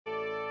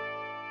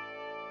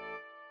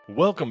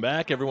Welcome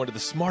back, everyone, to the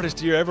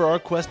smartest year ever, our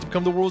quest to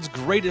become the world's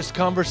greatest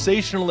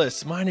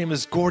conversationalists. My name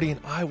is Gordy, and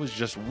I was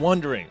just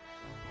wondering,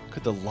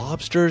 could the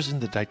lobsters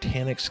in the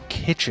Titanic's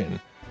kitchen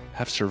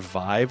have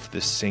survived the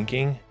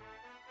sinking?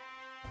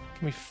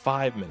 Give me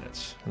 5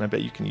 minutes, and I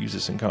bet you can use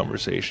this in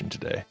conversation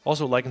today.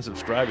 Also, like and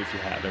subscribe if you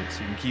haven't,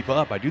 so you can keep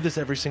up. I do this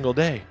every single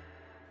day.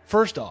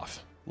 First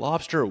off,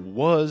 lobster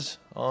was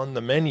on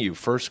the menu.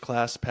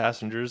 First-class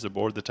passengers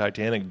aboard the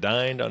Titanic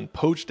dined on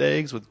poached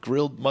eggs with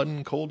grilled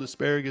mutton, cold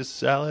asparagus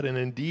salad, and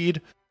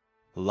indeed,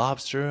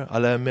 lobster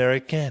à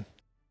l'américaine.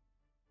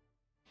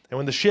 And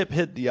when the ship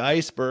hit the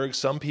iceberg,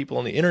 some people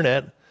on the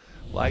internet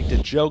liked to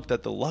joke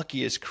that the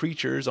luckiest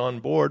creatures on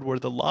board were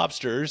the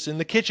lobsters in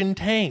the kitchen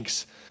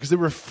tanks, because they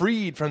were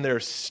freed from their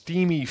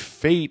steamy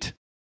fate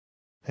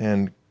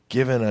and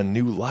given a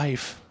new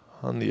life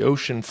on the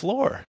ocean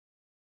floor.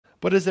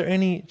 But is there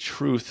any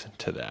truth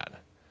to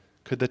that?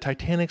 Could the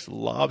Titanic's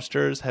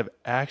lobsters have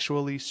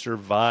actually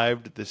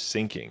survived the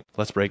sinking?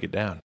 Let's break it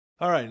down.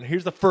 All right, and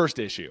here's the first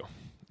issue: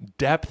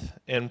 depth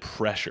and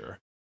pressure.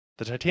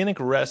 The Titanic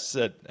rests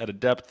at a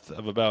depth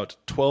of about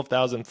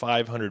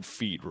 12,500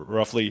 feet,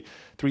 roughly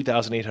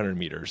 3,800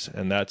 meters,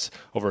 and that's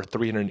over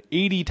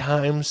 380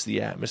 times the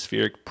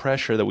atmospheric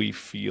pressure that we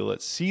feel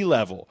at sea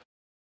level.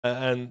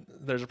 And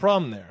there's a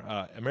problem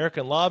there.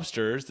 American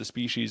lobsters, the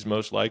species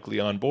most likely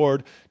on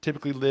board,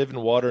 typically live in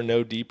water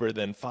no deeper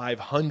than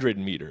 500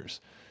 meters.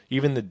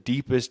 Even the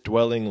deepest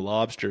dwelling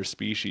lobster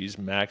species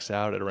max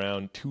out at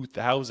around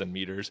 2,000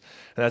 meters,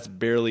 and that's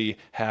barely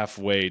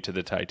halfway to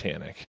the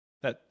Titanic.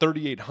 At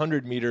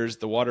 3,800 meters,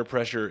 the water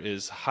pressure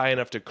is high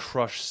enough to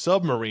crush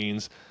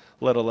submarines,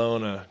 let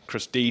alone a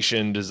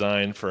crustacean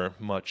designed for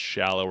much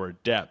shallower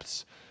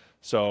depths.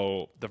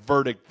 So the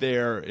verdict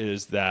there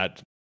is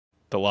that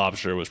the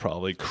lobster was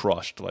probably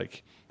crushed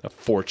like a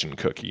fortune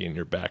cookie in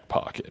your back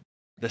pocket.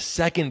 The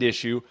second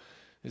issue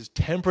is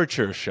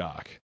temperature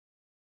shock.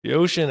 The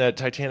ocean at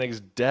Titanic's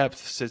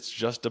depth sits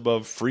just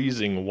above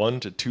freezing,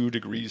 1 to 2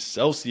 degrees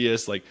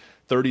Celsius, like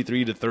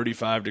 33 to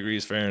 35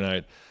 degrees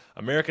Fahrenheit.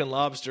 American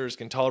lobsters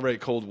can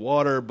tolerate cold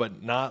water,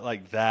 but not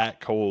like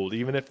that cold.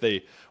 Even if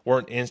they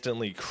weren't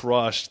instantly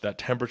crushed, that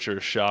temperature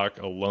shock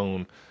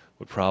alone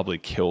would probably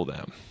kill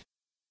them.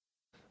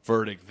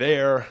 Verdict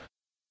there,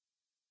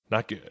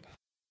 not good.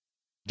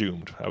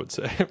 Doomed, I would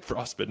say.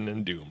 Frostbitten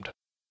and doomed.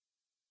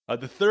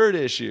 The third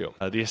issue,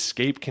 the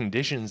escape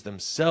conditions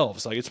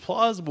themselves. Like, it's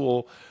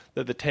plausible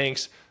that the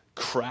tanks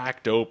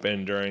cracked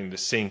open during the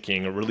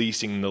sinking or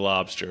releasing the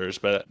lobsters,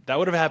 but that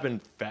would have happened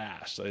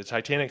fast. Like, the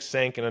Titanic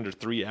sank in under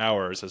 3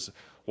 hours as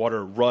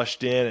water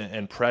rushed in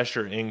and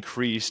pressure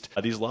increased.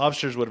 These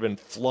lobsters would have been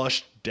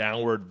flushed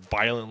downward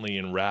violently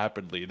and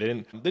rapidly.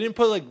 They didn't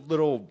put like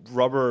little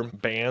rubber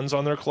bands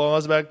on their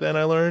claws back then,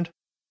 I learned.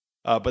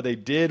 But they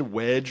did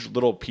wedge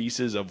little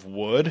pieces of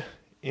wood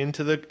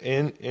into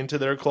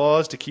their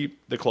claws to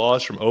keep the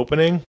claws from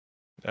opening.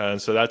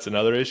 And so that's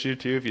another issue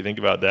too, if you think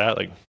about that.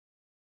 Like,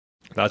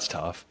 that's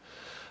tough.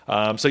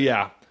 So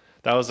yeah,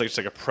 that was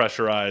like a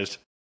pressurized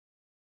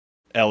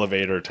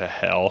elevator to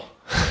hell.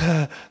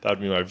 That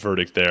would be my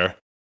verdict there.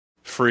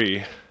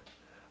 Free,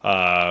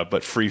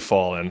 but free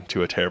fallen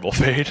to a terrible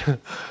fate.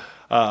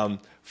 My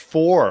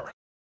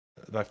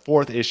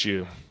fourth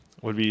issue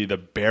would be the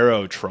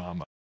Barrerow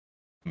Trauma.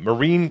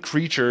 Marine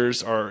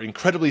creatures are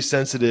incredibly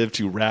sensitive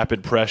to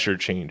rapid pressure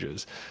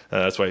changes.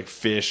 That's why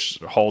fish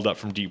hauled up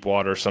from deep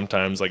water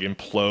sometimes like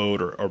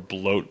implode or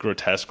bloat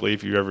grotesquely.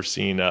 If you've ever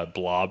seen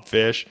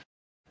Blobfish,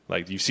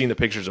 like you've seen the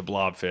pictures of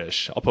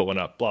Blobfish. I'll put one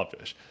up,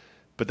 Blobfish.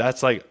 But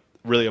that's like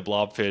really a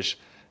blobfish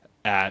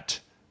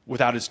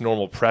without its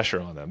normal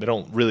pressure on them. They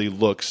don't really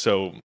look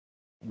so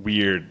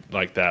weird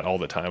like that all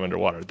the time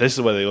underwater. This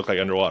is what they look like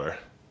underwater.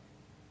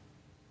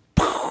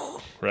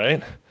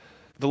 Right?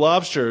 The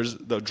lobsters,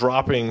 though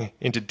dropping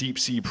into deep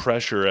sea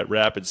pressure at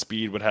rapid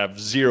speed, would have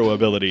zero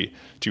ability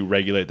to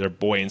regulate their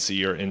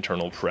buoyancy or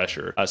internal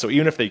pressure. So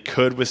even if they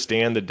could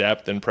withstand the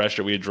depth and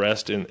pressure we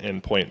addressed in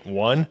point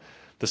 1,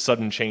 the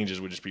sudden changes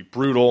would just be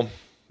brutal.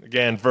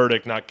 Again,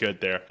 verdict, not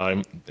good there.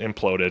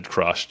 Imploded,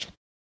 crushed,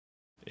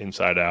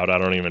 inside out, I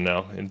don't even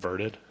know.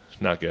 Inverted,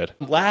 not good.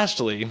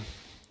 Lastly,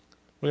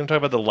 we're going to talk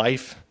about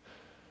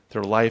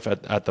their life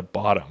at the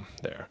bottom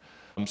there.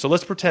 So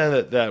let's pretend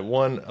that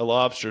a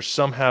lobster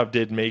somehow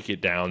did make it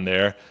down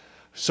there.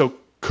 So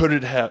could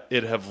it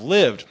have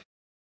lived?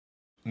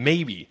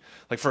 Maybe,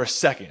 like for a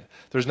second.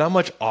 There's not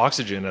much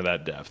oxygen at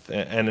that depth.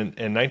 And in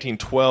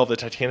 1912, the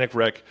Titanic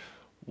wreck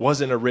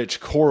wasn't a rich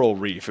coral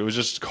reef. It was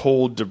just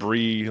cold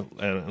debris,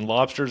 and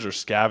lobsters are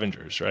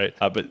scavengers, right?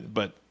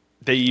 But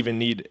they even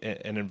need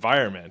an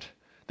environment.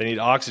 They need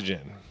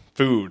oxygen,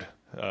 food,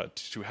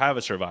 to have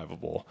a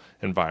survivable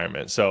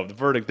environment. So the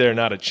verdict there,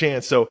 not a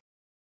chance. So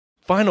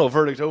final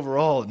verdict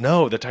overall,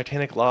 no, the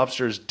Titanic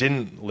lobsters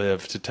didn't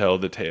live to tell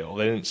the tale.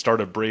 They didn't start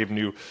a brave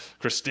new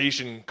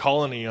crustacean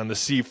colony on the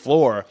sea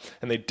floor,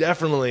 and they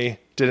definitely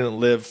didn't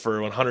live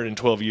for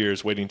 112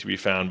 years waiting to be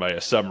found by a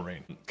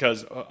submarine.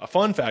 Because a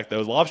fun fact,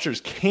 though,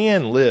 lobsters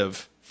can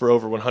live for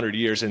over 100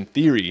 years in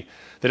theory.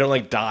 They don't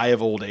like die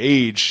of old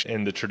age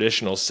in the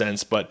traditional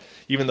sense, but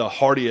even the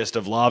hardiest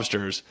of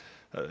lobsters,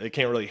 they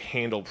can't really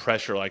handle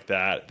pressure like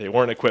that. They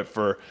weren't equipped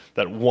for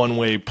that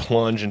one-way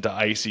plunge into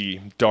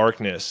icy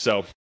darkness.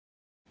 So,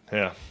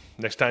 yeah,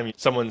 next time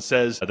someone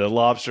says the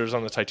lobsters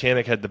on the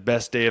Titanic had the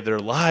best day of their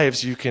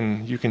lives, you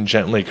can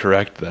gently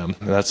correct them.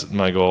 And that's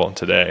my goal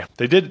today.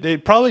 They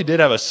probably did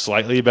have a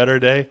slightly better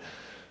day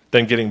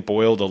than getting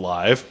boiled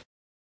alive,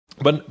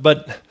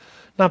 but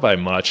not by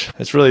much.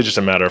 It's really just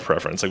a matter of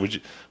preference.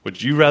 Like,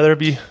 would you rather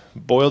be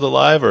boiled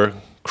alive or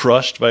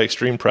crushed by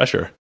extreme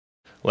pressure?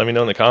 Let me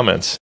know in the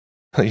comments.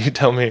 You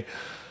tell me.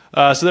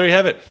 So there you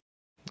have it.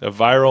 A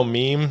viral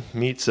meme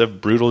meets a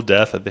brutal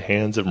death at the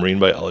hands of marine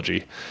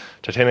biology.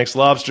 Titanic's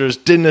lobsters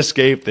didn't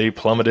escape. They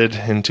plummeted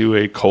into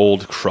a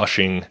cold,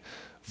 crushing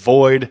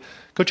void.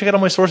 Go check out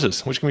all my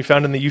sources, which can be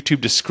found in the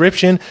YouTube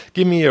description.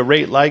 Give me a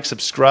rate, like,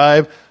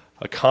 subscribe,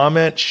 a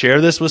comment,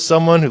 share this with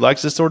someone who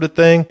likes this sort of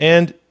thing,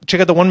 and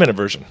check out the 1-minute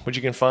version, which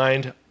you can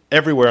find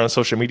everywhere on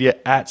social media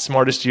at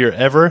Smartest Year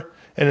Ever.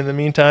 And in the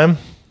meantime,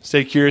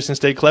 stay curious and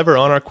stay clever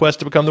on our quest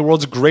to become the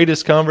world's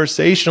greatest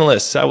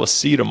conversationalists. I will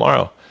see you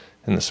tomorrow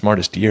in the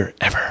smartest year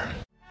ever.